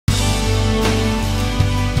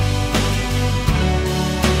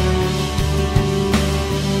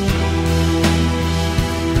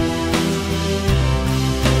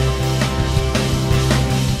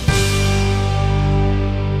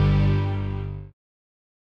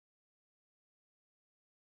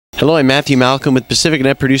Hello, I'm Matthew Malcolm with Pacific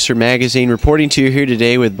Nut Producer Magazine, reporting to you here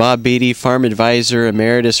today with Bob Beede, Farm Advisor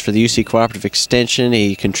Emeritus for the UC Cooperative Extension.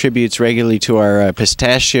 He contributes regularly to our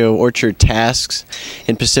pistachio orchard tasks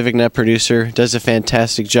in Pacific Nut Producer, does a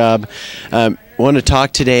fantastic job. I want to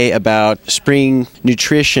talk today about spring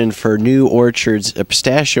nutrition for new orchards,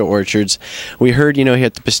 pistachio orchards. We heard, here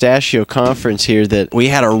at the Pistachio Conference here that we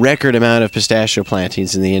had a record amount of pistachio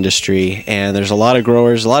plantings in the industry, and there's a lot of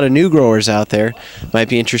growers, a lot of new growers out there might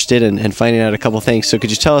be interested in finding out a couple things. So could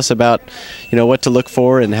you tell us about, what to look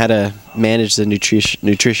for and how to manage the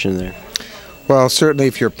nutrition there? Well, certainly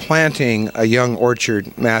if you're planting a young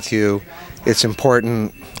orchard, Matthew, it's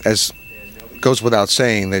important, as goes without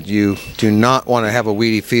saying, that you do not want to have a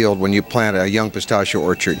weedy field when you plant a young pistachio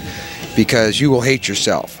orchard, because you will hate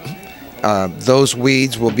yourself. Those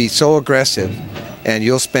weeds will be so aggressive, and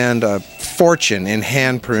you'll spend a fortune in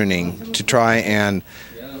hand pruning to try and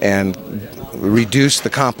reduce the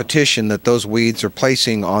competition that those weeds are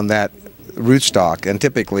placing on that rootstock. And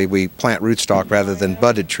typically we plant rootstock rather than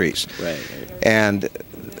budded trees. Right. And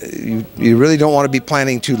you really don't want to be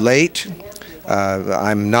planting too late.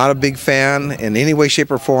 I'm not a big fan in any way,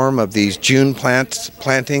 shape, or form of these June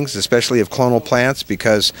plantings, especially of clonal plants,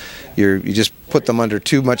 because you just put them under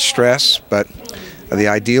too much stress. But the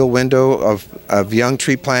ideal window of young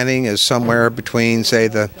tree planting is somewhere between, say,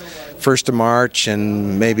 the 1st of March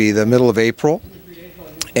and maybe the middle of April.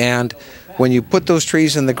 And when you put those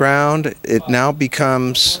trees in the ground, it now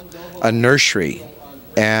becomes a nursery.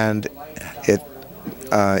 And it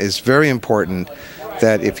is very important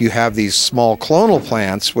that if you have these small clonal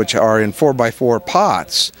plants, which are in 4x4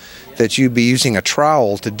 pots, that you be using a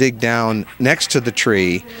trowel to dig down next to the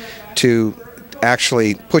tree to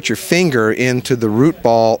actually put your finger into the root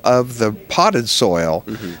ball of the potted soil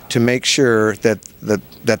to make sure that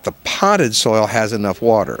the potted soil has enough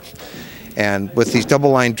water. And with these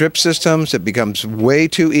double-line drip systems, it becomes way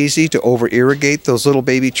too easy to over-irrigate those little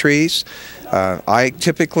baby trees. I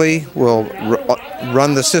typically will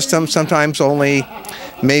run the system sometimes only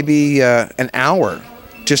maybe an hour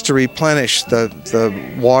just to replenish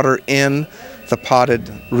the water in the potted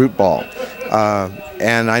root ball.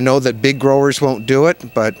 And I know that big growers won't do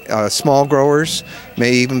it, but small growers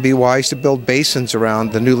may even be wise to build basins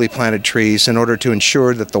around the newly planted trees in order to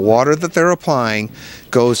ensure that the water that they're applying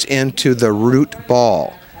goes into the root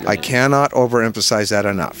ball. I cannot overemphasize that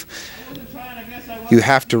enough. You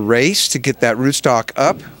have to race to get that rootstock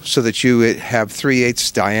up so that you have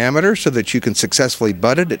 3/8 diameter so that you can successfully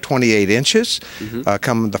bud it at 28 inches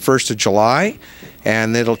come the 1st of July.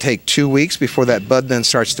 And it'll take 2 weeks before that bud then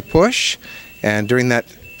starts to push. And during that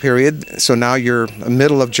period, so now you're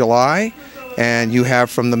middle of July, and you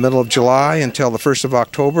have from the middle of July until the 1st of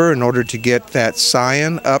October in order to get that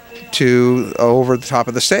scion up to over the top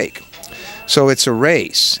of the stake. So it's a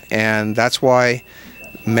race, and that's why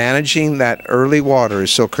managing that early water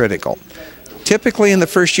is so critical. Typically in the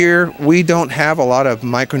first year, we don't have a lot of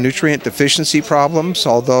micronutrient deficiency problems,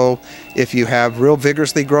 although if you have real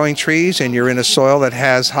vigorously growing trees and you're in a soil that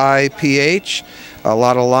has high pH, a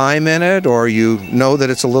lot of lime in it, or you know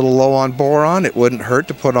that it's a little low on boron, it wouldn't hurt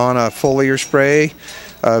to put on a foliar spray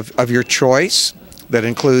of your choice that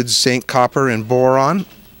includes zinc, copper, and boron.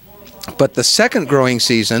 But the second growing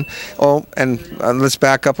season, and let's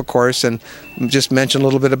back up, of course, and just mention a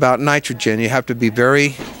little bit about nitrogen. You have to be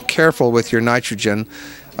very careful with your nitrogen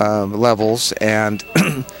levels, and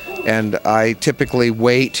and I typically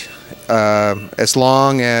wait as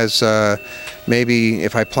long as maybe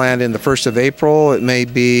if I plant in the 1st of April, it may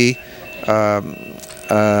be the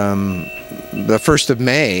 1st of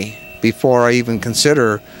May before I even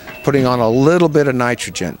consider putting on a little bit of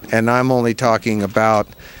nitrogen. And I'm only talking about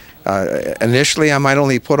initially I might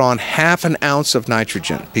only put on ½ an ounce of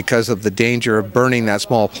nitrogen because of the danger of burning that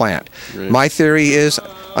small plant. Right. My theory is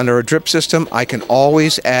under a drip system I can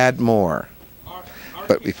always add more,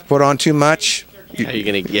 but if you put on too much, you're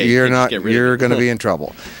going to be in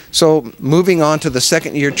trouble. So moving on to the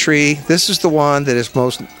second year tree, this is the one that is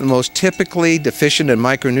most typically deficient in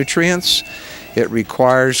micronutrients. It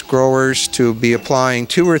requires growers to be applying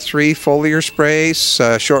 2 or 3 foliar sprays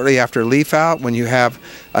shortly after leaf out when you have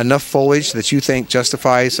enough foliage that you think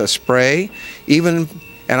justifies a spray. And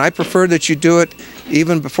I prefer that you do it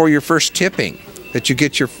even before your first tipping, that you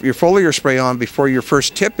get your foliar spray on before your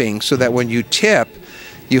first tipping so that when you tip,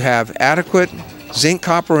 you have adequate zinc,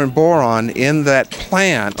 copper, and boron in that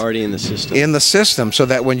plant already in the system, so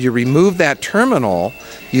that when you remove that terminal,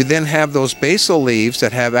 you then have those basal leaves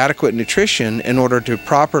that have adequate nutrition in order to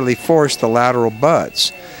properly force the lateral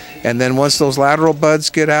buds. And then once those lateral buds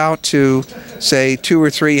get out to, say, 2 or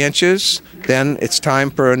 3 inches, then it's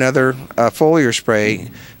time for another foliar spray,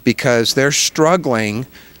 because they're struggling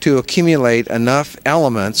to accumulate enough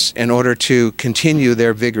elements in order to continue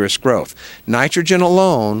their vigorous growth. Nitrogen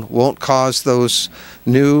alone won't cause those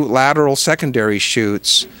new lateral secondary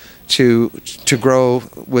shoots to grow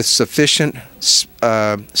with sufficient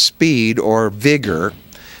speed or vigor,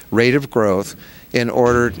 rate of growth, in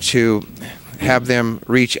order to have them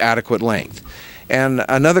reach adequate length. And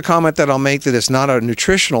another comment that I'll make that is not a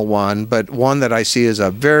nutritional one, but one that I see as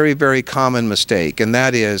a very, very common mistake, and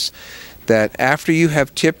that is that after you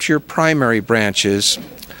have tipped your primary branches,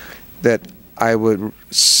 that I would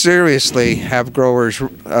seriously have growers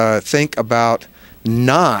think about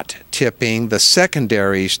not tipping the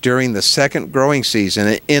secondaries during the second growing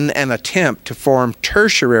season in an attempt to form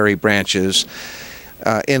tertiary branches,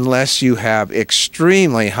 unless you have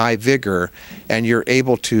extremely high vigor and you're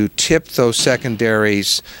able to tip those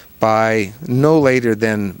secondaries by no later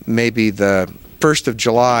than maybe the 1st of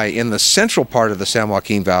July in the central part of the San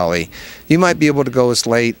Joaquin Valley. You might be able to go as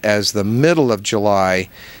late as the middle of July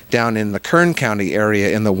down in the Kern County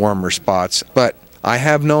area in the warmer spots. But I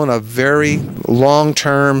have known a very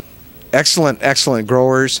long-term, excellent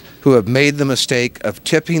growers who have made the mistake of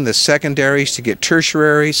tipping the secondaries to get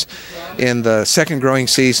tertiaries in the second growing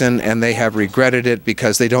season, and they have regretted it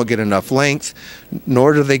because they don't get enough length,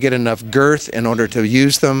 nor do they get enough girth in order to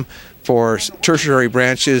use them for tertiary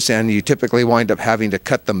branches, and you typically wind up having to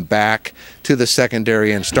cut them back to the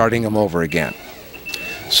secondary and starting them over again.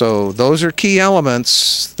 So those are key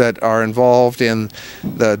elements that are involved in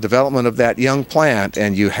the development of that young plant,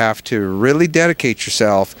 and you have to really dedicate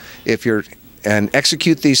yourself and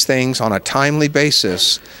execute these things on a timely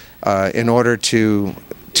basis in order to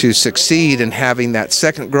succeed in having that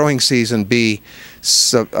second growing season be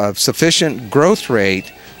of sufficient growth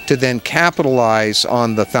rate to then capitalize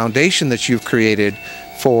on the foundation that you've created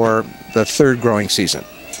for the third growing season.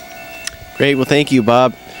 Great. Well, thank you,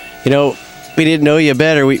 Bob. You know, we didn't know you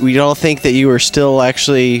better. We all think that you were still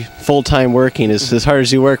actually full-time working, as hard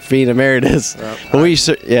as you work being emeritus. Well, but we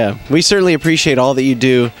certainly appreciate all that you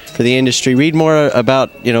do for the industry. Read more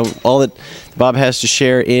about all that Bob has to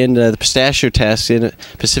share in the Pistachio Tasks in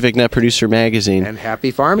Pacific Nut Producer Magazine. And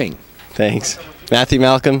happy farming. Thanks. Matthew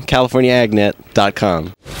Malcolm,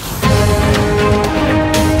 CaliforniaAgNet.com.